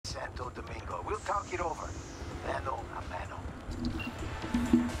Santo Domingo. We'll talk it over. Mano a mano.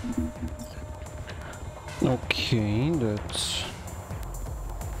 Okay, that's...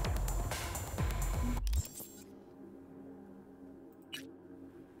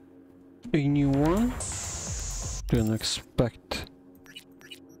 a new one. Didn't expect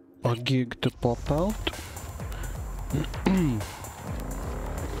a gig to pop out.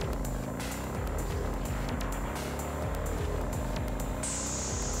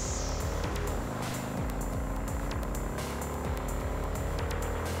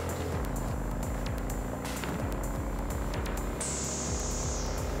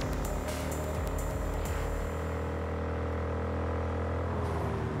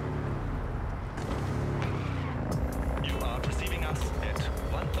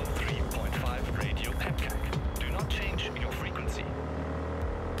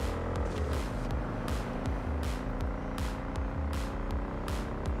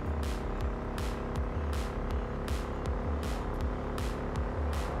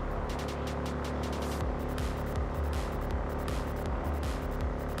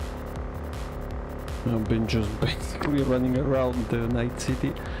 I've been just basically running around the night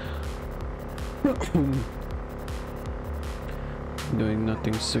city. Doing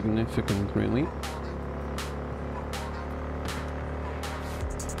nothing significant really.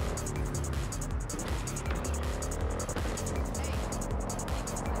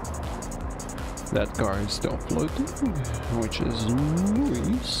 That car is still floating, which is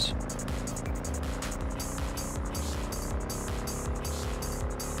nice.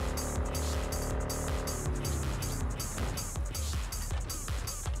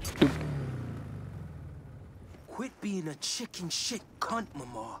 A chicken shit cunt,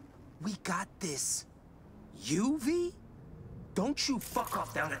 Mama. We got this. You, V? Don't you fuck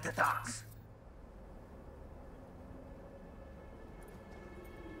off down at the docks.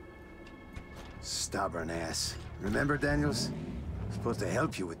 Stubborn ass. Remember, Daniels? Supposed to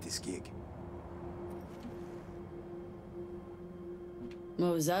help you with this gig.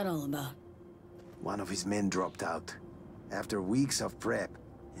 What was that all about? One of his men dropped out. After weeks of prep.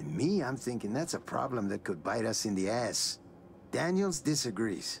 And me, I'm thinking that's a problem that could bite us in the ass. Daniels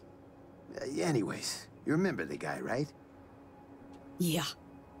disagrees. Anyways, you remember the guy, right? Yeah.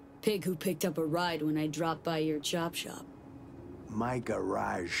 Pig who picked up a ride when I dropped by your chop shop. My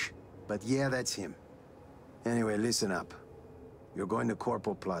garage. But yeah, that's him. Anyway, listen up. You're going to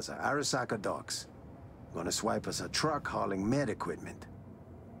Corpo Plaza, Arasaka docks. Gonna swipe us a truck hauling med equipment.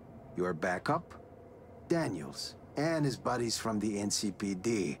 Your backup? Daniels. And his buddies from the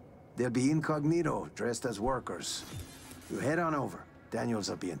NCPD. They'll be incognito, dressed as workers. You head on over. Daniels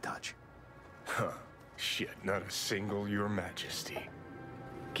will be in touch. Huh. Shit, not a single Your Majesty.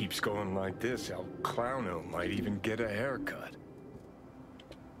 Keeps going like this, El Clowno might even get a haircut.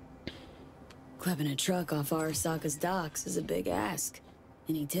 Clapping a truck off Arasaka's docks is a big ask.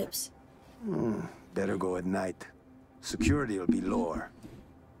 Any tips? Better go at night. Security will be lower.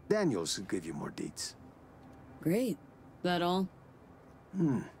 Daniels will give you more deets. Great. That all?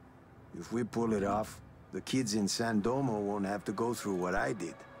 If we pull it off, the kids in San Domo won't have to go through what I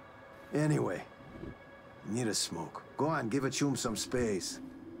did. Anyway, need a smoke. Go on, give a chum some space.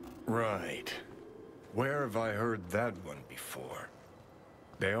 Right. Where have I heard that one before?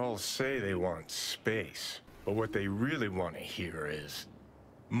 They all say they want space, but what they really want to hear is,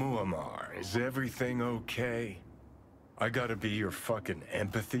 Muammar, is everything okay? I gotta be your fucking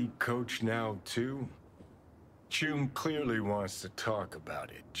empathy coach now, too? Chum clearly wants to talk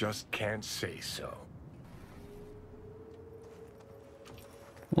about it, just can't say so.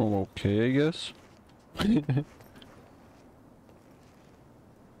 Oh, okay, I guess.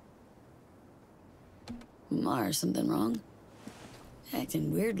 Mar, something wrong?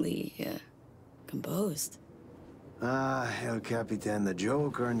 Acting weirdly, composed. El Capitan, the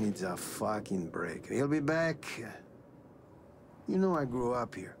Joker needs a fucking break. He'll be back. You know I grew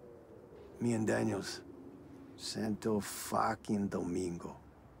up here. Me and Daniels. Santo fucking Domingo.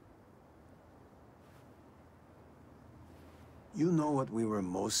 You know what we were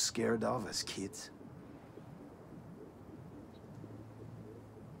most scared of as kids?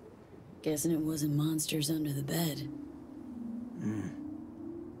 Guessing it wasn't monsters under the bed.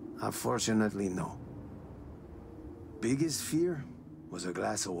 Unfortunately, no. Biggest fear was a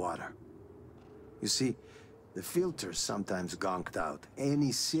glass of water. You see, the filter's sometimes gonked out.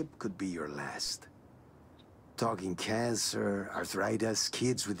 Any sip could be your last. Talking cancer, arthritis,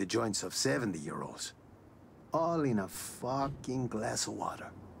 kids with the joints of 70-year-olds. All in a fucking glass of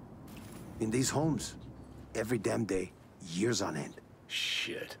water. In these homes, every damn day, years on end.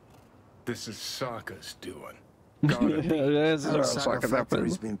 Shit. This is Sokka's doing. Gotta be. Yes, Arasaka Arasaka,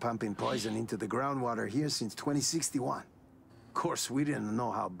 factory's definitely. been pumping poison into the groundwater here since 2061. Of course, we didn't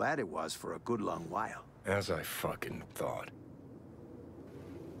know how bad it was for a good long while. As I fucking thought.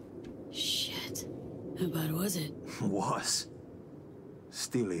 Shit. How bad was it? Was.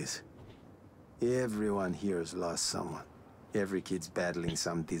 Still is. Everyone here has lost someone. Every kid's battling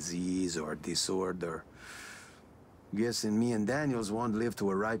some disease or disorder. Guessing me and Daniels won't live to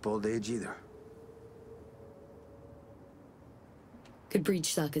a ripe old age either. Could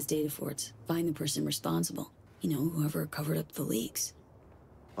breach Sokka's data forts. Find the person responsible. You know, whoever covered up the leaks.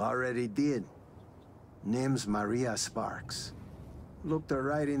 Already did. Name's Maria Sparks. Looked her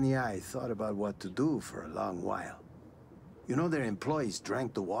right in the eye, thought about what to do for a long while. You know their employees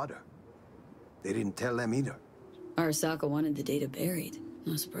drank the water. They didn't tell them either. Arasaka wanted the data buried.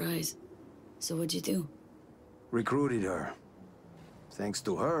 No surprise. So what'd you do? Recruited her. Thanks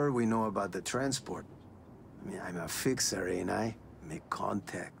to her, we know about the transport. I mean, I'm a fixer, ain't I? Make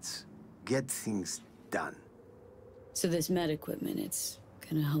contacts. Get things done. So this med equipment, it's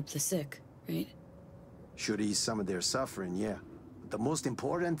gonna help the sick, right? Should ease some of their suffering, yeah. But the most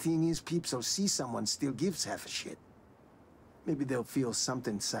important thing is peeps will see someone still gives half a shit. Maybe they'll feel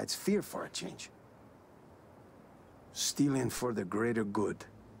something besides fear for a change. Stealing for the greater good.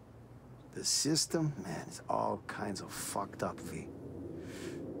 The system, man, is all kinds of fucked up, V.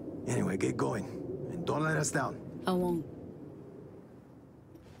 Anyway, get going. And don't let us down. I won't.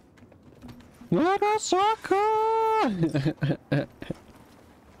 Arasaka!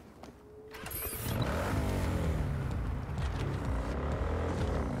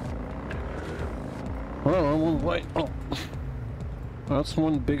 Well, I won't wait. Oh. That's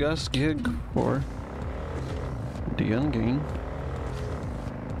one big ass gig for the end game.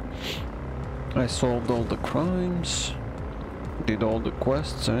 I solved all the crimes, did all the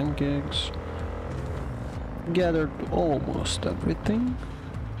quests and gigs, gathered almost everything.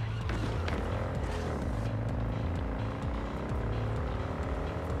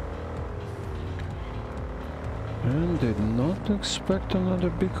 And did not expect another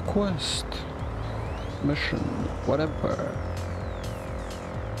big quest. Mission, whatever.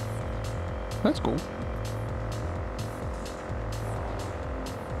 That's cool.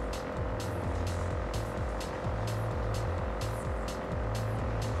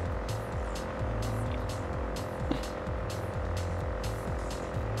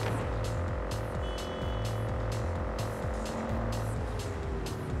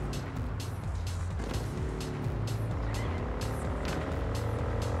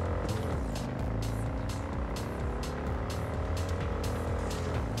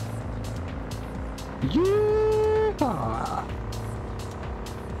 Yeah!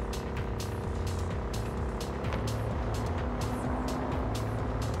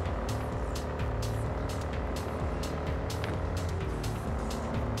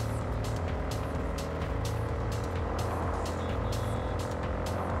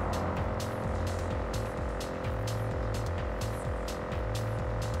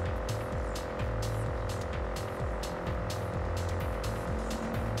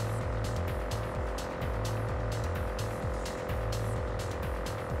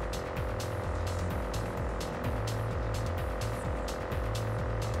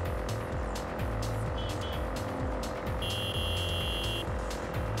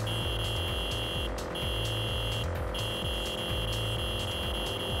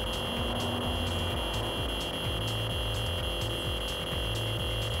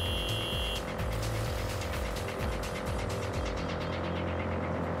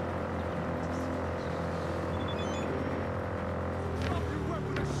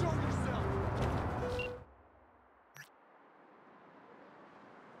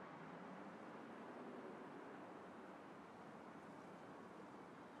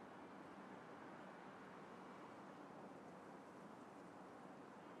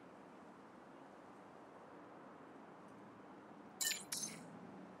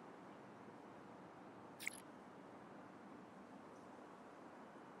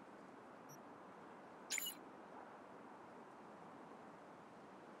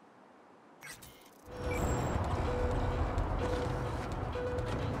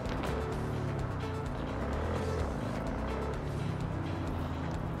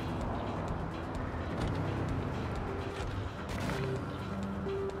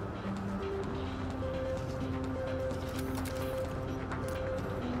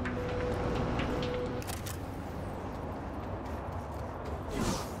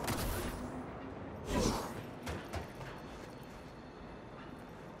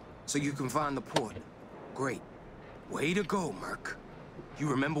 So you can find the port. Great. Way to go, Merc. You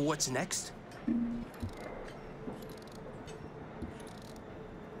remember what's next?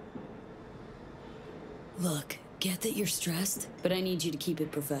 Look, get that you're stressed, but I need you to keep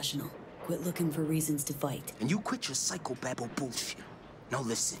it professional. Quit looking for reasons to fight. And you quit your psychobabble bullshit. Now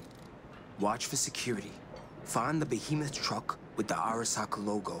listen. Watch for security. Find the behemoth truck with the Arasaka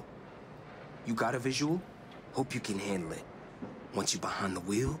logo. You got a visual? Hope you can handle it. Once you're behind the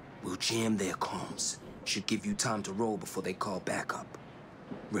wheel, we'll jam their comms. Should give you time to roll before they call backup.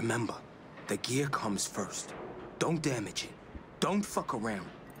 Remember, the gear comes first. Don't damage it. Don't fuck around.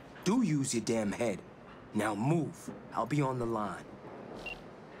 Do use your damn head. Now move. I'll be on the line.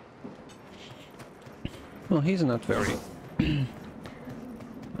 Well, he's not very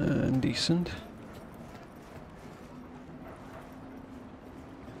decent.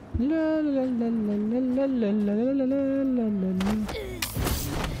 La la la la la la la la la la.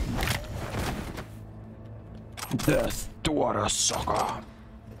 Death to Arasaka.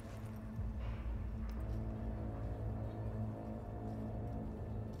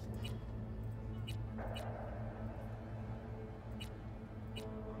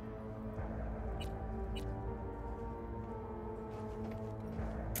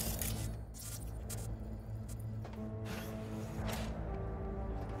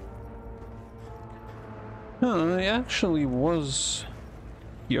 I actually was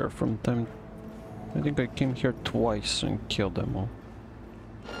here from time. I think I came here twice and killed them all.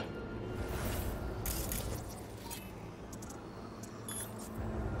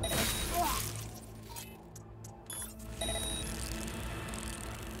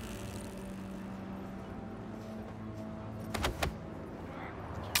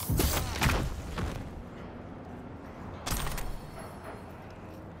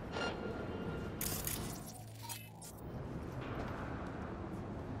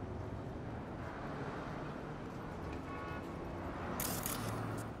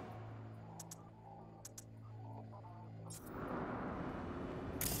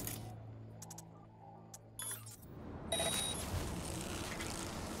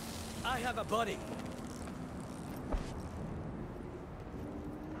 I have a buddy.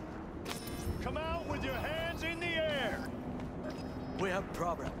 Come out with your hands in the air. We have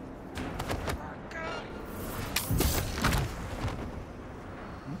problem.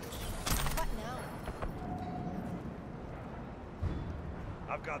 What now?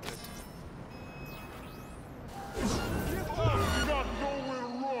 I've got this. Get up! You got nowhere to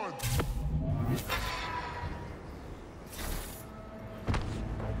run!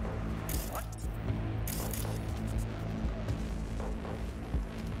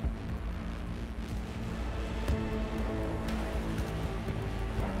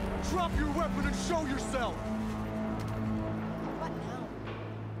 Drop your weapon and show yourself! What now?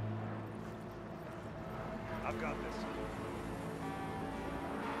 I've got this.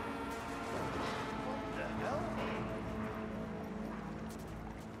 What the hell?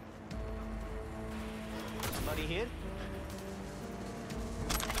 Somebody here?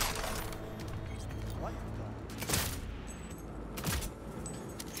 What the?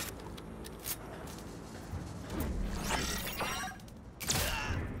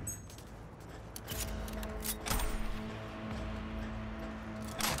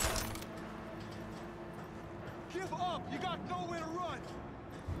 Give up! You got nowhere to run!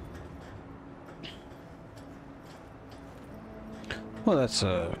 Well, that's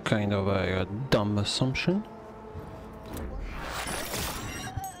a kind of a dumb assumption.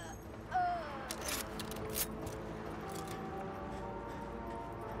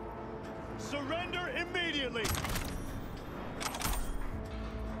 Surrender immediately!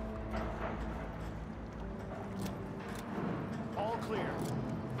 All clear.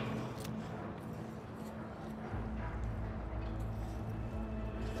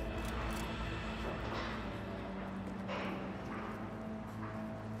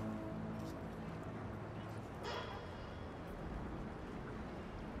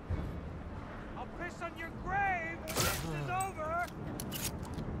 I'll piss on your grave when this is over!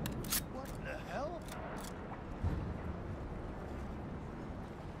 What the hell?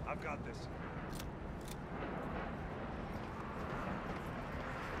 I've got this.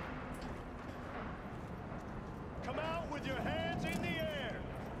 Come out with your hands in the air!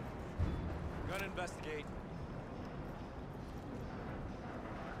 Gonna investigate.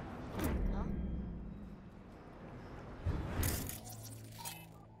 Huh?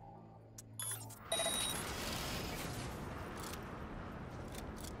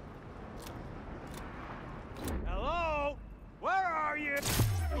 Hello? Where are you?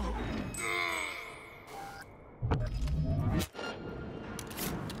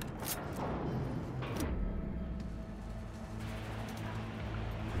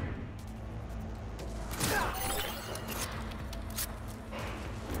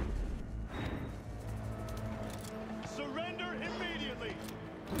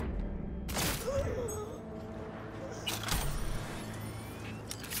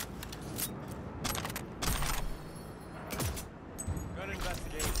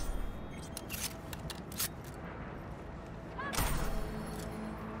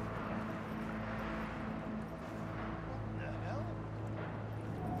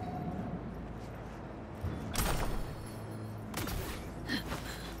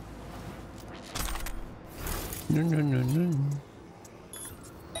 No, no, no, no.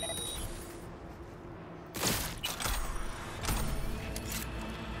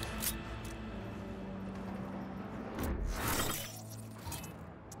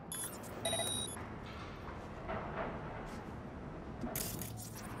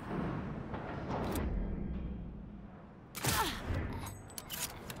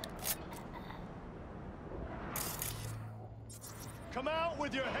 Come out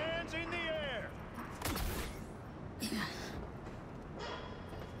with your hands in the air!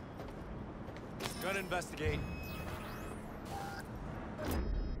 Gonna investigate.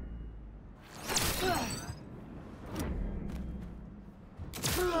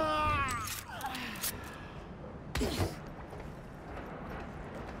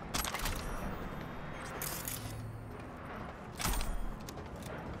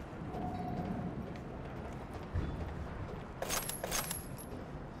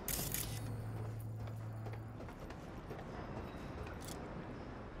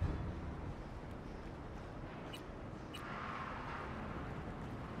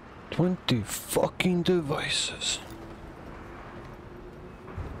 Twenty fucking devices.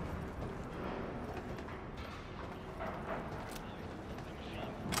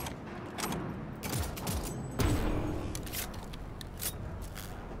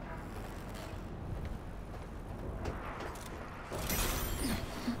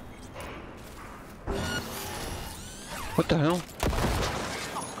 What the hell? I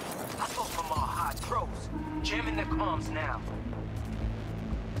thought from our high tropes. Jamming their comms now.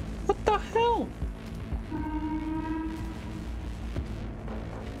 What the hell?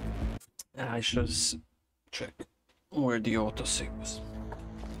 I should check where the autosave was.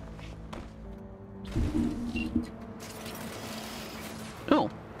 Oh.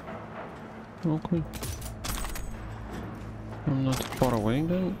 Okay. I'm not far away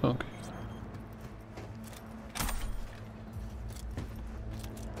then? Okay.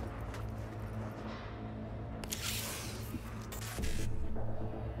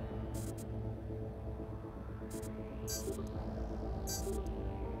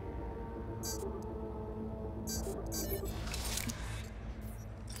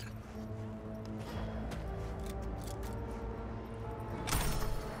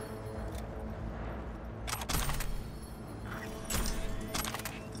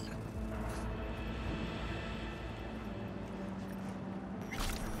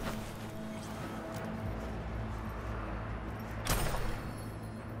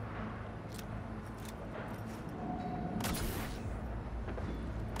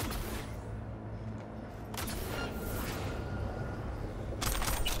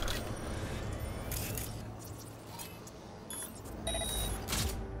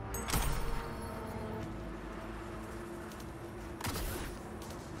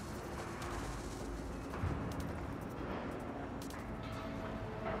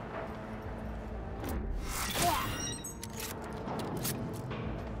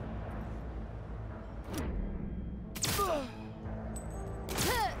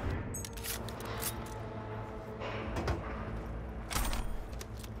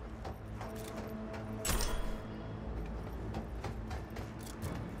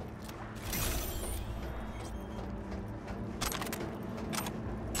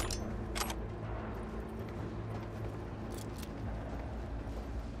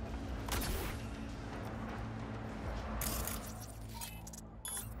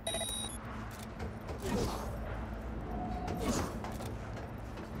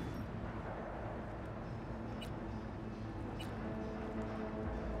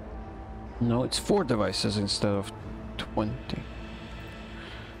 No, it's 4 devices instead of 20.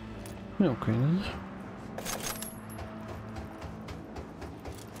 Okay then.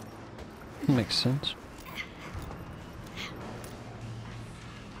 Makes sense.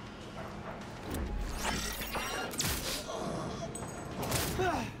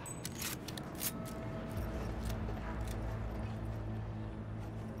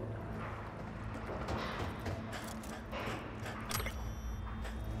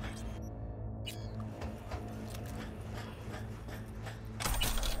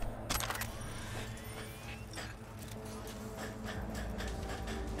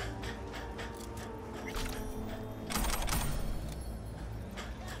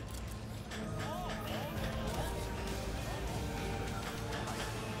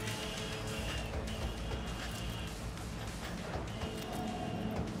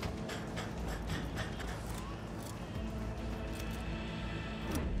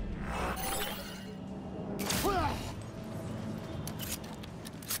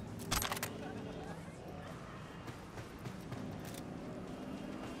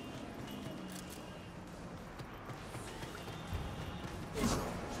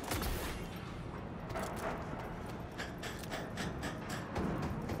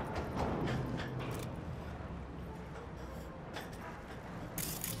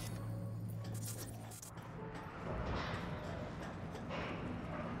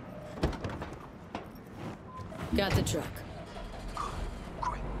 Got the truck.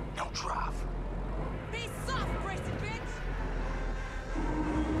 Quick, don't drive. Be soft, Grayson, bitch!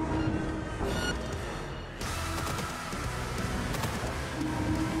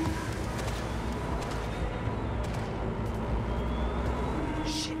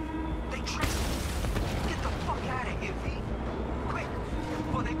 Shit, they traced me. Get the fuck out of here, V. Quick,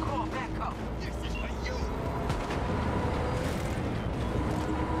 before they call back up. This is for you.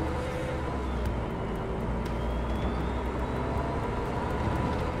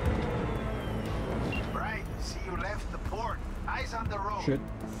 Right, see you left the port. Eyes on the road. Shit.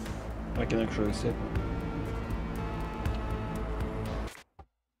 I can actually see.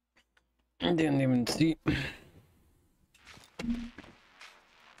 I didn't even see.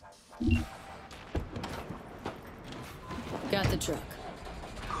 Got the truck.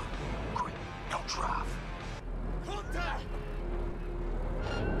 Quick, don't drive. Contact!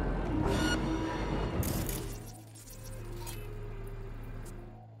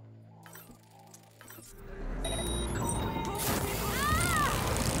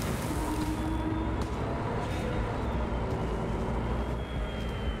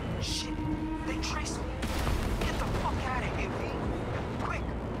 Shit, they traced me. Get the fuck out of here, V. Quick,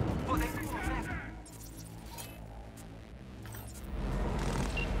 before they call back.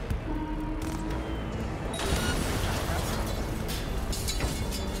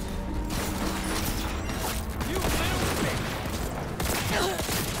 You little bitch!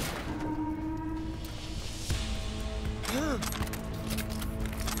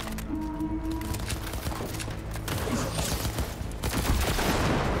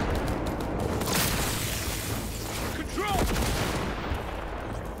 Control!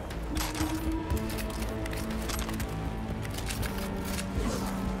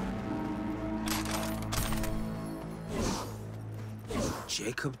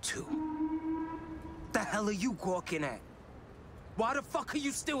 Jacob 2. The hell are you gawking at? Why the fuck are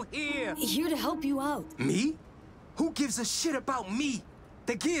you still here? Here to help you out. Me? Who gives a shit about me?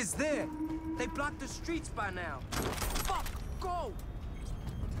 The gear's there. They blocked the streets by now. Fuck, go!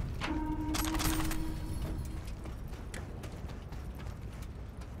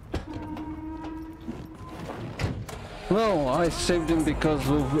 Well, I saved him because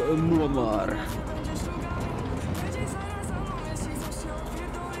of Muammar.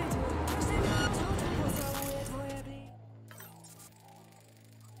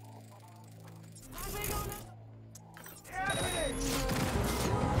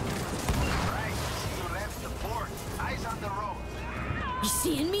 Right, see you left the port. Eyes on the road. You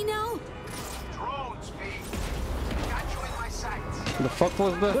seeing me now? Drones, V. Got you in my sights. The fuck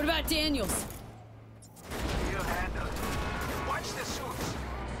was What that? about Daniels? You handle it. Watch the suits.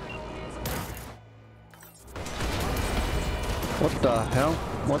 What the hell?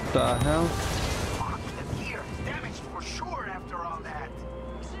 What the hell? Fuck, the gear is damaged for sure after all that.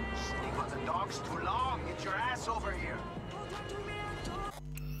 Sleep on the dogs too long. Get your ass over here.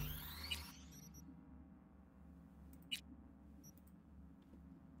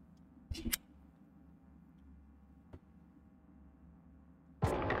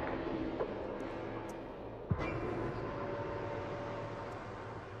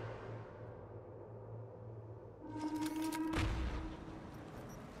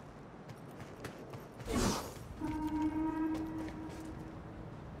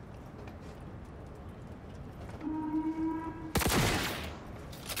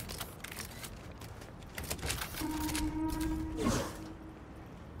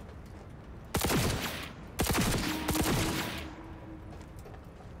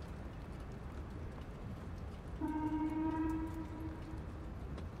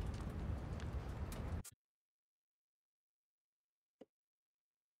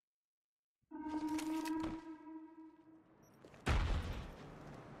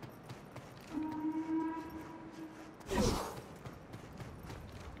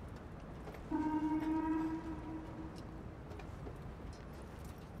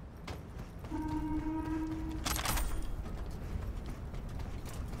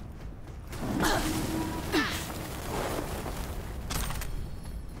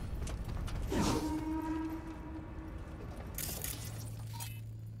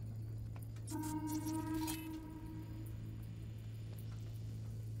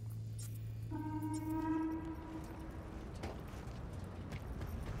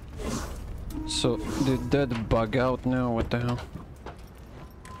 So, did that bug out now? What the hell?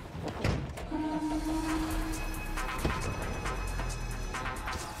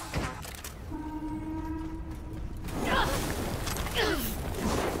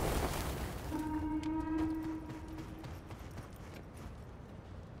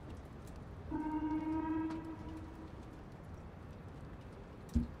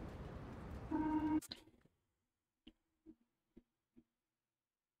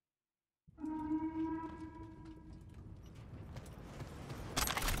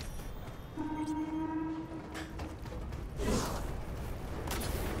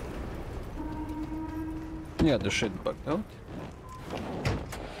 Yeah, the shit bugged out.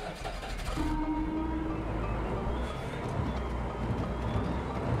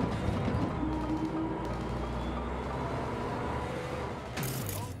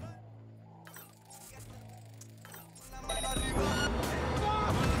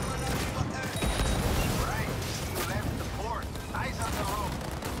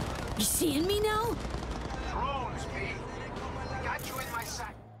 You seeing me now? Drones, B. Got you in my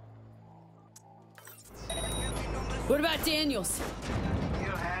sight. What about Daniels?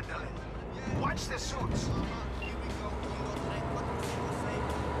 He'll handle it. Watch the suits.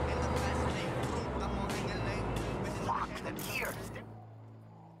 Fuck the gear.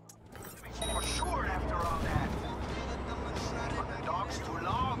 For sure after all that. But the dog's too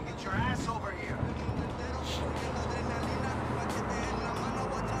long. Get your ass over here.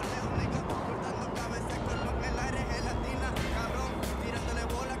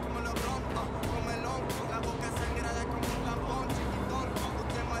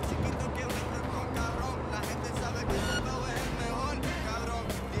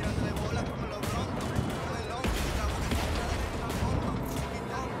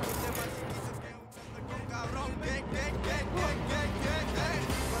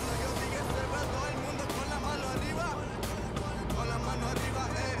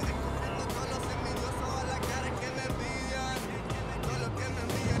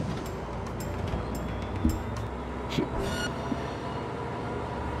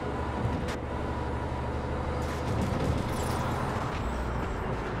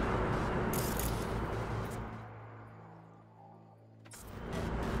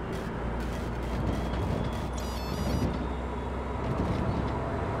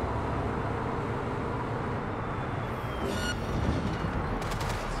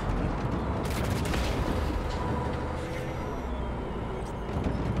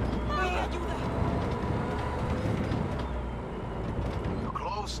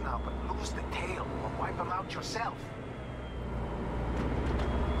 Now, but lose the tail or wipe them out yourself.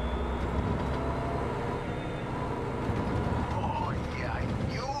 Oh, yeah, I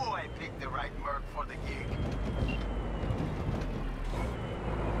knew I picked the right merc for the gig.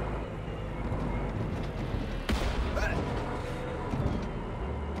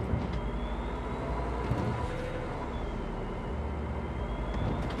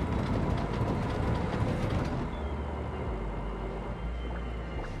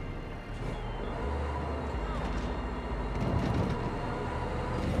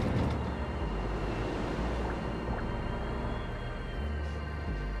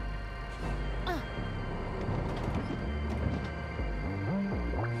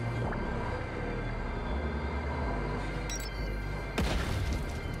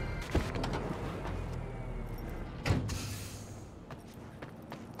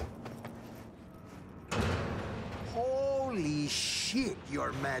 Holy shit,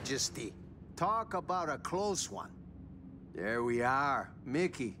 Your Majesty. Talk about a close one. There we are.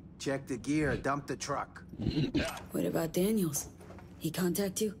 Mickey, check the gear, dump the truck. What about Daniels? He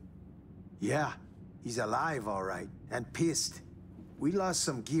contact you? Yeah, he's alive all right, and pissed. We lost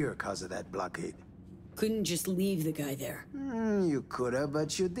some gear because of that blockade. Couldn't just leave the guy there. You coulda,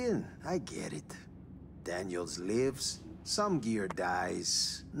 but you didn't. I get it. Daniels lives, some gear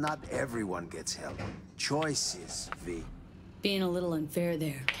dies. Not everyone gets help. Choices, V. Being a little unfair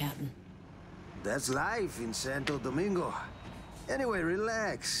there, Captain. That's life in Santo Domingo. Anyway,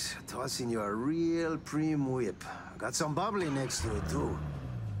 relax. Tossing you a real prim whip. Got some bubbly next to it, too.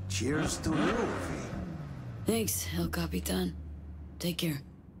 Cheers to you, V. Thanks, El Capitan. Take care.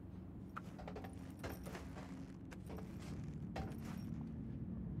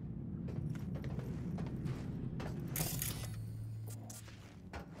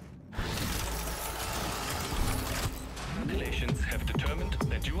 Relations have determined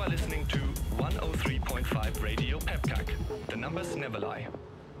that you are listening to 103.5 Radio Pepcac. The numbers never lie.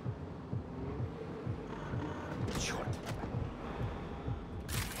 Short.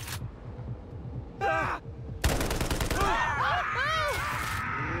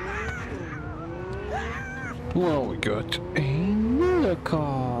 Well, we got another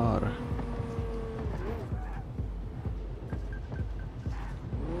car.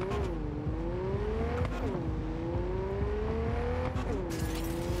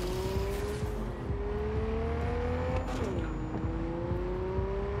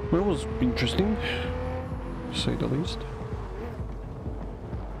 That was interesting, to say the least.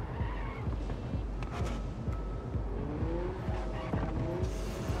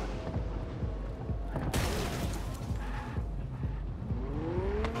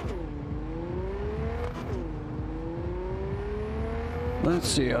 Let's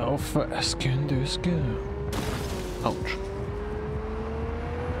see how fast can this go. Ouch.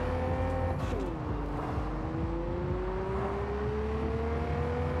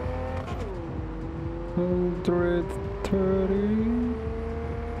 $130,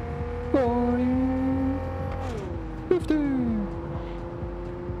 40, 50.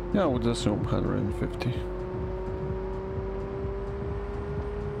 Yeah, I would assume 150.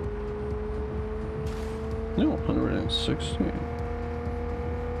 No, 160.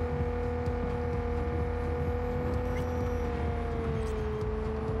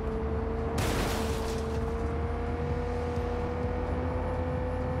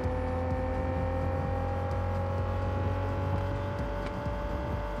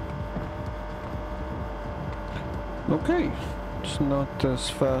 Okay, it's not as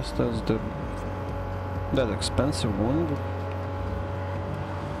fast as that expensive one, but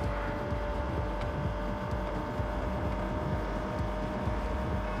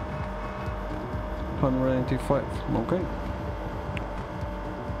 $185. Okay.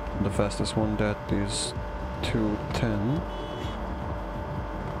 The fastest one that is 210.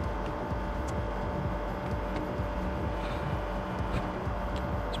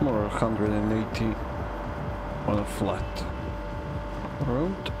 It's more 180. On a flat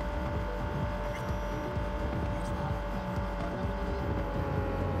road.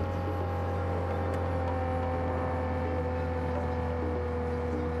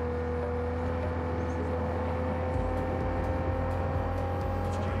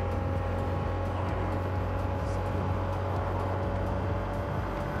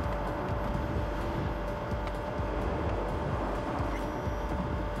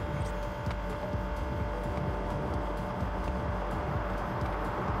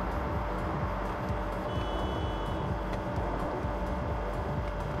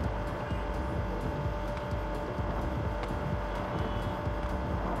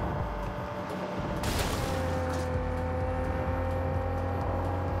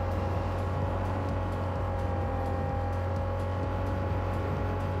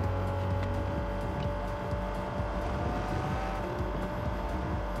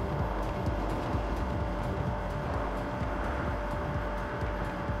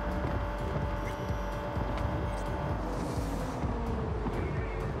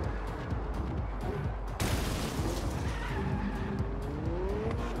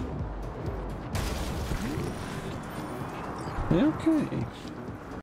 Okay.